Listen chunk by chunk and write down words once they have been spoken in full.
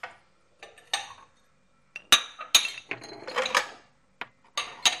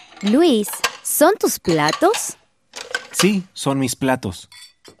Luis, ¿son tus platos? Sí, son mis platos.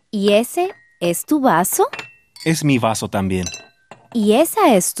 ¿Y ese es tu vaso? Es mi vaso también. ¿Y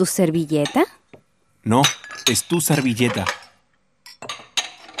esa es tu servilleta? No, es tu servilleta.